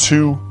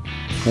 2,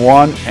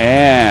 1,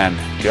 and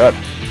good.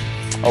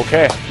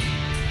 Okay.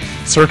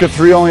 Circuit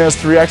 3 only has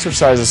 3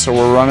 exercises, so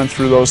we're running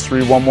through those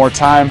 3 one more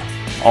time.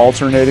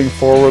 Alternating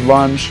forward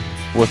lunge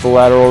with the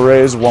lateral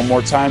raise. One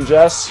more time,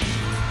 Jess.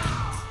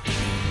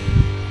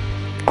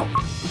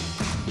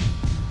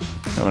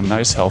 Have a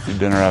nice healthy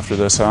dinner after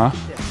this, huh?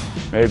 Yeah.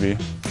 Maybe.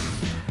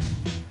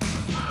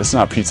 It's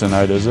not pizza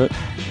night, is it?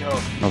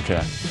 No.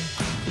 Okay.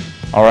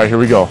 All right, here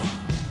we go.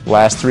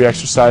 Last 3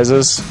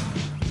 exercises,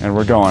 and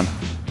we're going.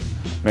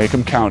 Make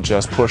them count,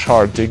 Jess. Push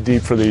hard. Dig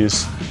deep for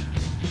these.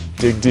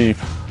 Dig deep.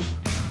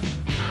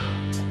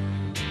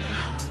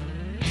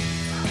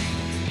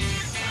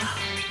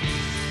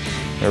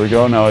 There we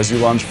go. Now as you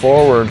lunge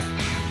forward,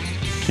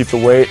 keep the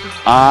weight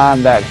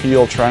on that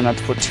heel. Try not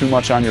to put too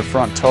much on your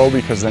front toe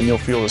because then you'll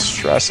feel the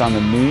stress on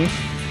the knee.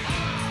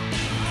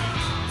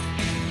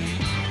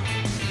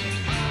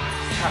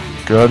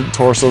 Good.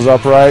 Torso's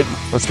upright.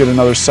 Let's get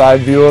another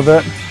side view of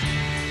it.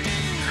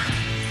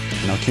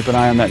 Now keep an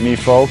eye on that knee,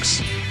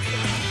 folks.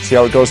 See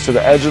how it goes to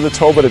the edge of the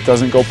toe, but it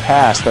doesn't go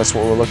past. That's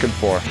what we're looking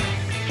for.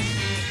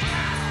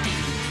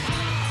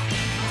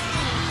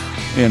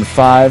 In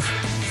 5,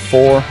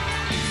 4,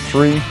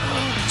 3,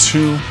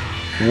 2,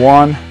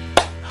 1.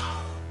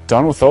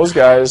 Done with those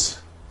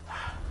guys.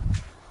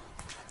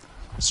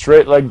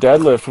 Straight leg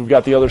deadlift. We've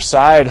got the other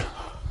side.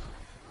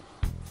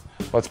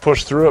 Let's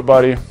push through it,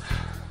 buddy.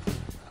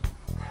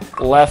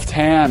 Left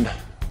hand,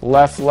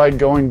 left leg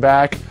going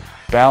back,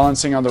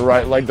 balancing on the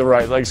right leg. The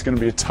right leg's going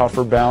to be a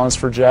tougher balance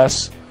for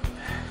Jess.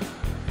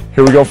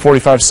 Here we go,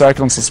 45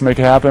 seconds. Let's make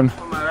it happen.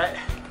 Am I right?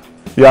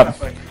 Yep.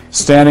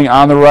 Standing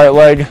on the right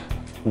leg.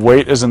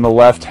 Weight is in the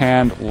left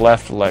hand.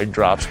 Left leg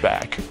drops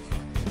back.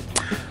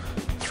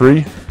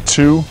 3,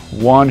 2,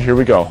 1. Here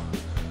we go.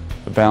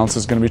 The balance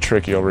is going to be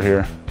tricky over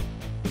here,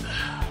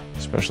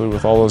 especially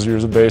with all those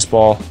years of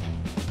baseball.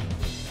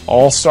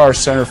 All-star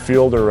center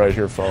fielder right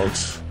here,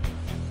 folks.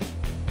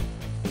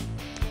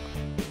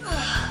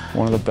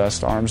 One of the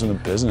best arms in the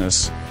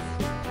business.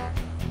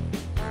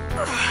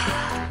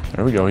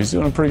 There we go. He's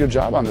doing a pretty good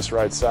job on this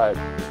right side.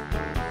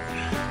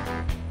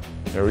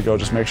 There we go.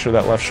 Just make sure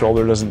that left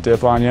shoulder doesn't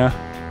dip on you.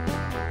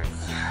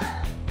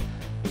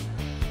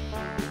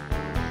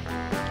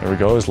 There we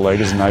go. His leg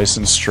is nice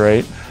and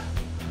straight.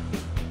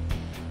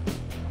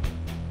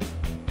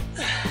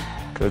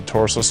 Good.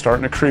 Torso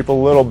starting to creep a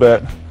little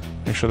bit.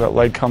 Make sure that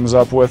leg comes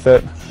up with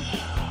it.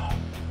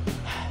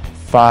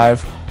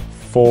 5,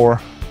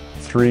 4,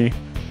 3,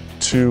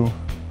 2,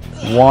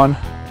 1,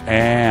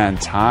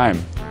 and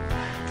time.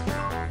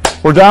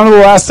 We're down to the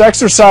last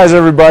exercise,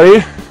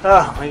 everybody.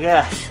 Oh my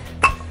gosh.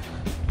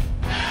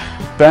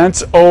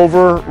 Bent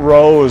over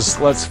rows.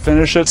 Let's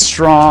finish it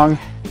strong.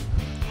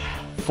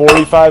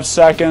 45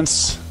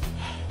 seconds.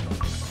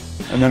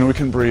 And then we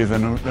can breathe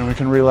and then we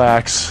can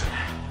relax.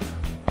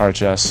 All right,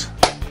 Jess.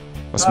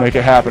 Let's make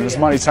it happen. It's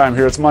money time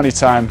here. It's money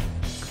time.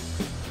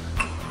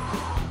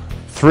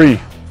 3,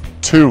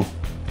 2,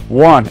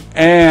 1,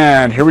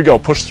 and here we go.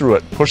 Push through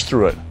it. Push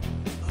through it.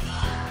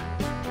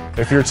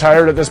 If you're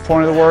tired at this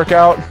point of the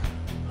workout,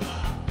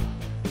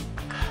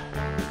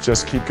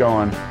 just keep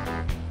going.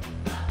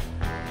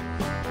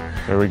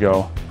 There we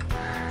go.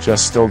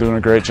 Just still doing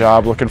a great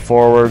job. Looking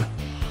forward.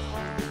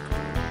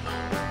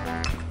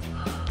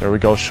 There we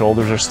go.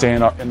 Shoulders are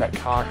staying up in that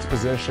cocked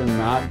position,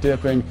 not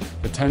dipping.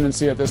 The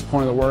tendency at this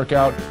point of the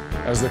workout,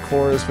 as the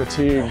core is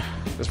fatigued,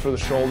 is for the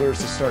shoulders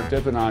to start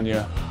dipping on you.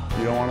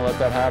 You don't want to let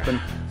that happen.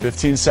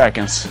 15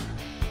 seconds.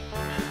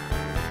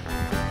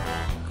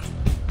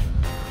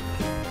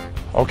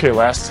 Okay,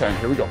 last 10.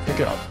 Here we go.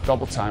 Pick it up.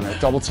 Double time it.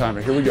 Double time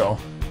it. Here we go.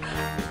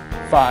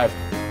 5,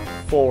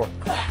 4,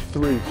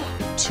 3,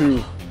 2,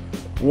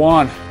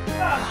 1.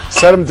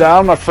 Set them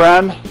down, my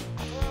friend.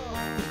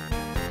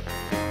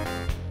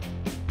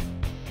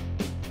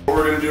 What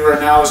we're going to do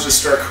right now is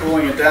just start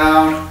cooling it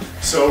down.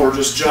 So we're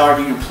just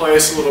jogging in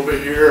place a little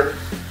bit here.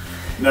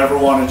 Never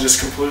want to just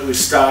completely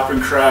stop and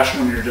crash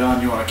when you're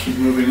done. You want to keep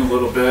moving a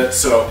little bit.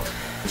 So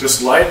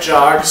just light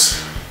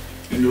jogs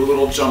into a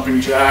little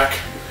jumping jack.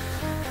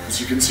 As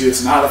you can see,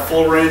 it's not a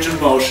full range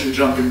of motion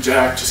jumping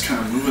jack, just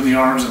kind of moving the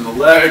arms and the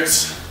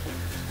legs.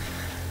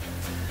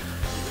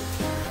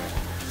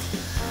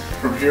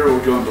 From here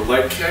we'll go into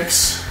leg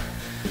kicks.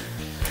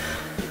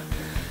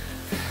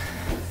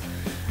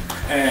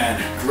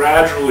 And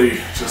gradually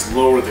just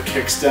lower the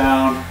kicks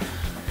down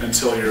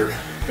until you're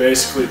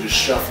basically just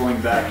shuffling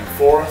back and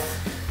forth.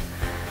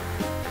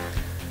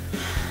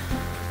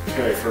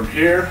 Okay, from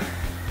here,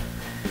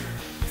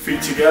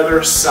 feet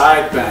together,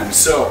 side bend.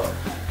 So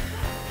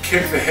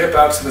kick the hip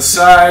out to the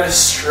side,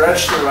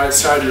 stretch the right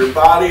side of your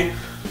body,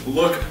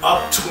 look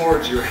up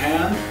towards your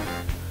hand,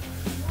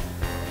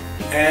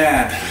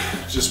 and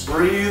just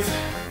breathe.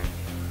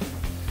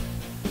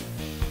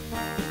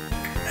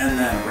 And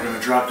then we're going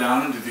to drop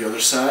down into the other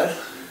side.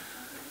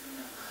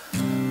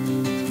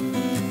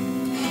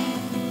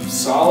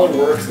 Solid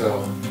work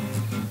though.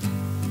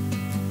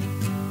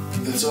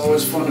 It's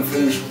always fun to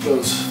finish with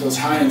those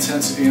high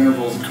intensity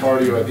intervals of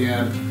cardio at the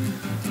end.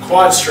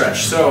 Quad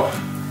stretch. So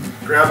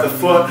grab the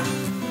foot,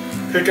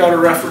 pick out a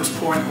reference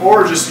point,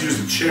 or just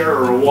use a chair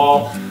or a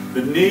wall.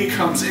 The knee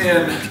comes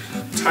in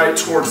tight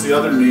towards the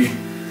other knee,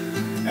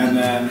 and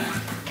then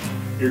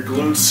your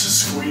glutes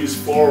squeeze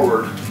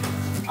forward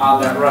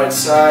on that right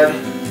side,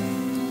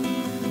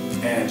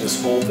 and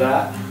just hold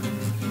that.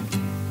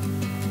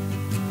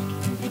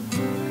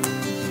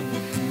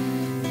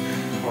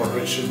 Heart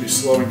rate should be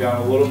slowing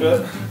down a little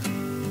bit.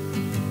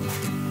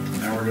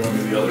 Now we're going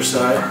to the other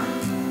side.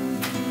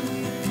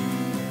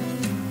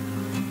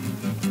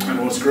 And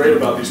what's great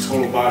about these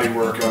total body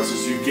workouts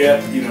is you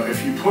get,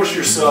 if you push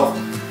yourself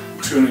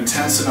to an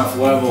intense enough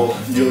level,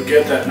 you'll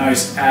get that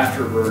nice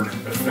afterburn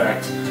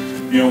effect.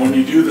 When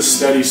you do the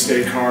steady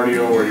state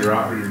cardio, or you're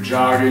out, or you're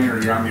jogging, or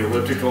you're on the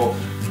elliptical,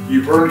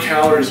 you burn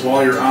calories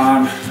while you're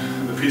on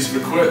the piece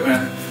of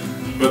equipment,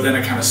 but then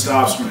it kind of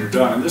stops when you're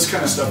done. And this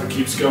kind of stuff, it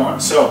keeps going.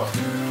 So,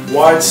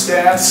 wide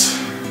stance.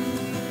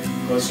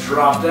 Let's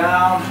drop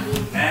down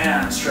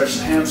and stretch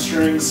the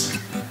hamstrings.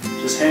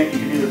 You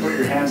can either put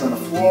your hands on the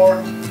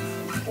floor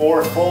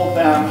or fold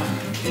them.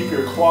 Keep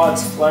your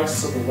quads flexed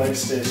so the legs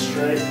stay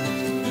straight.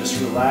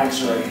 Just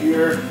relax right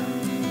here.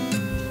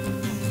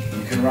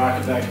 You can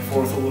rock it back and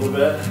forth a little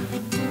bit.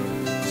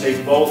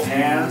 Take both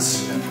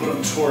hands and put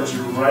them towards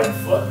your right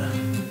foot,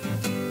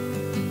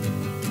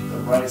 the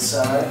right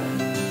side.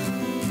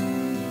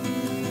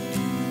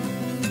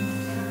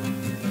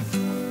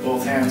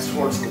 Both hands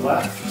towards the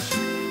left.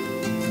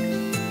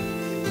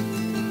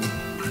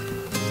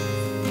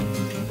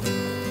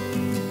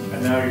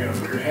 And now you're going to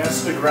put your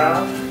hands to the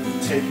ground,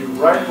 take your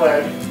right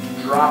leg,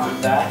 drop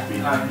it back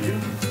behind you,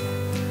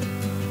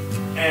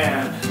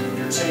 and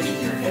you're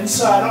taking your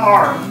inside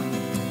arm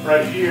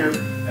right here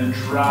and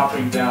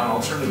dropping down.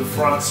 I'll turn to the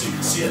front so you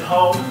can see at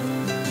home.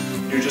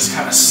 You're just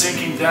kind of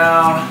sinking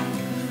down.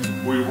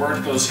 We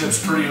work those hips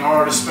pretty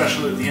hard,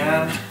 especially at the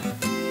end.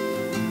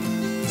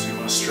 So you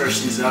want to stretch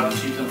these out to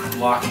keep them from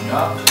locking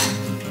up.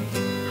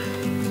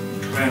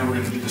 And we're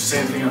going to do the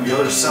same thing on the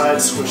other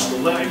side, switch the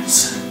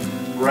legs.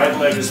 Right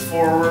leg is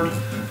forward.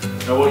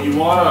 Now what you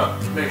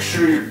want to make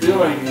sure you're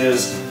doing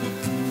is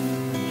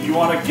you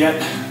want to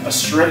get a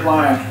straight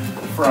line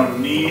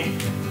from knee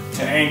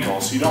to ankle.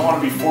 So you don't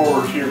want to be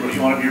forward here, but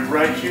you want to be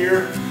right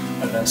here,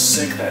 and then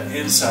sink that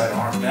inside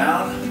arm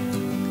down.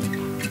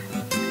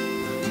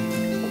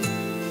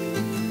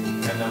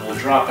 And then we'll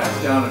drop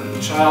back down into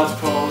the child's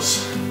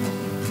pose.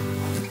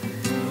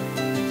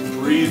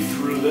 Breathe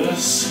through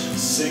this,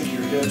 sink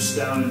your hips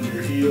down into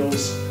your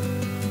heels,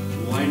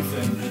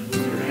 lengthen with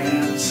your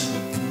hands,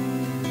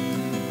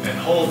 and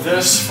hold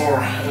this for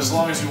as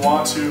long as you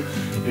want to.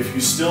 If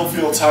you still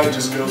feel tight,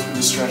 just go through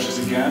the stretches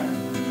again.